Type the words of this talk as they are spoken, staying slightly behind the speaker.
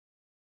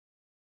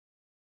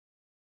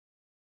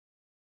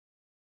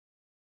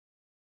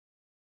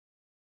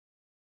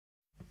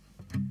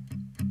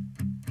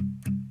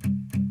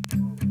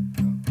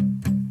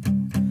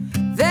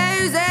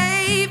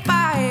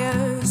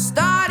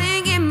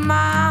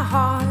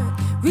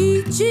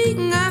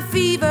reaching a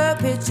fever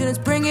pitch and it's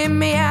bringing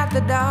me out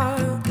the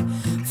dark.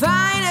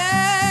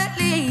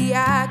 Finally,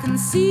 I can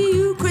see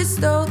you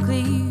crystal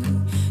clear.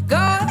 Go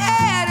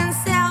ahead and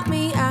sell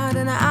me out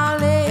and I'll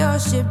lay your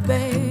ship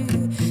bare.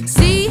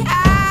 See,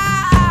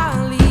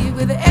 I'll leave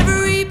with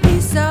every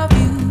piece of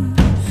you.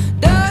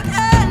 Don't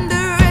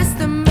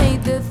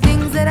underestimate the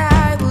things that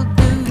I will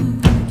do.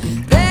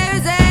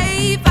 There's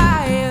a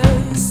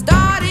fire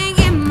starting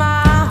in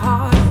my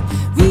heart,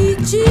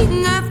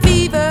 reaching a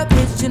fever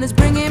pitch and it's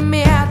bringing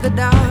me out the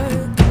dark.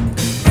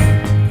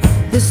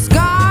 The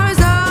scars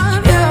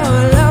of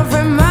your love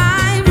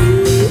remind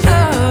me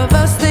of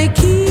us. They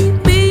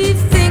keep me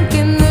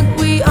thinking that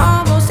we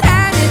almost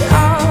had it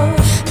all.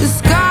 The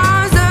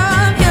scars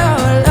of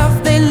your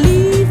love, they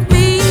leave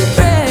me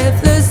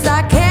breathless.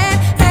 I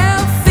can't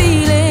help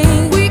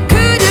feeling we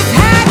could have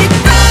had it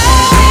all.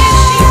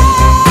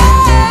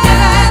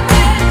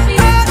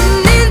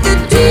 Floating in the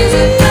deep,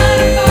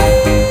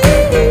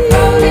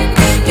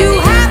 you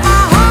have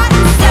my heart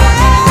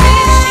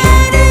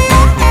inside of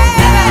your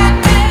hand,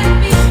 and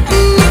you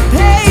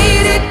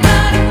played it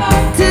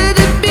to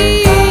the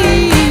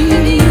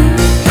beat.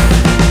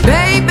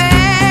 Baby,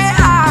 I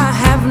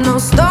have no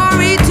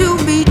story to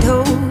be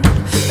told,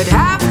 but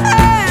I've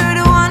heard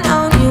one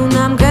on you, and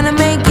I'm gonna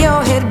make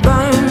your head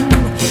burn.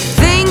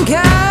 Think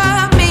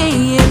of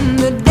me in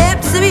the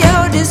depths of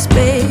your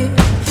despair.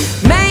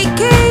 Make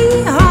a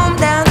home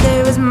down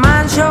there as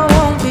mine sure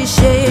won't be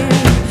shared.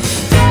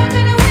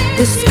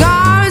 The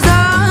scars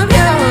of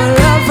your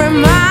love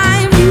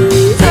remind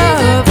me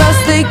of us.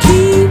 They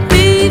keep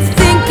me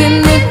thinking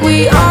that we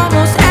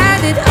almost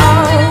had it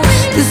all.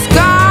 The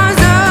scars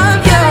of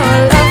your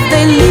love,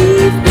 they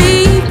leave me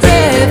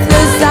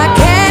breathless. I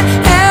can't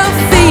help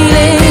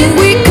feeling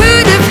we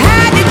could have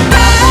had it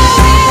all.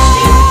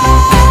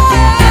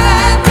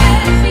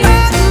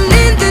 Floating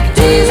in the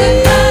deep,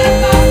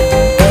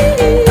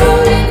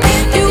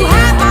 you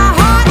have my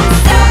heart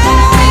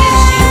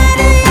inside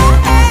of your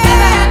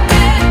hand,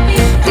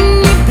 and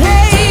you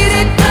played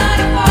it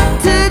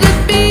to the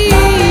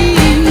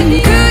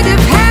beat. Could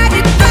have had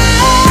it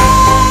all.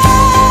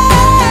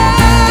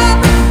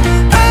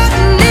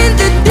 Floating in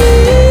the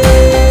deep,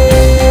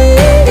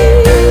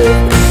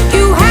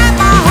 you have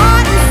my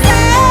heart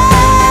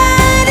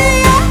inside of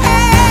your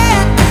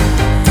hand,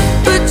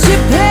 but you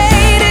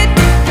played it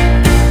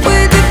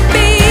with a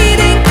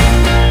beating.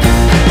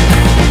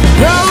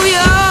 Throw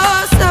your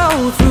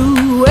soul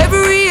through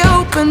every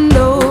open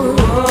door.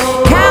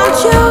 Count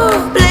your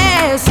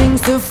blessings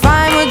to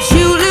find what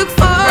you lose.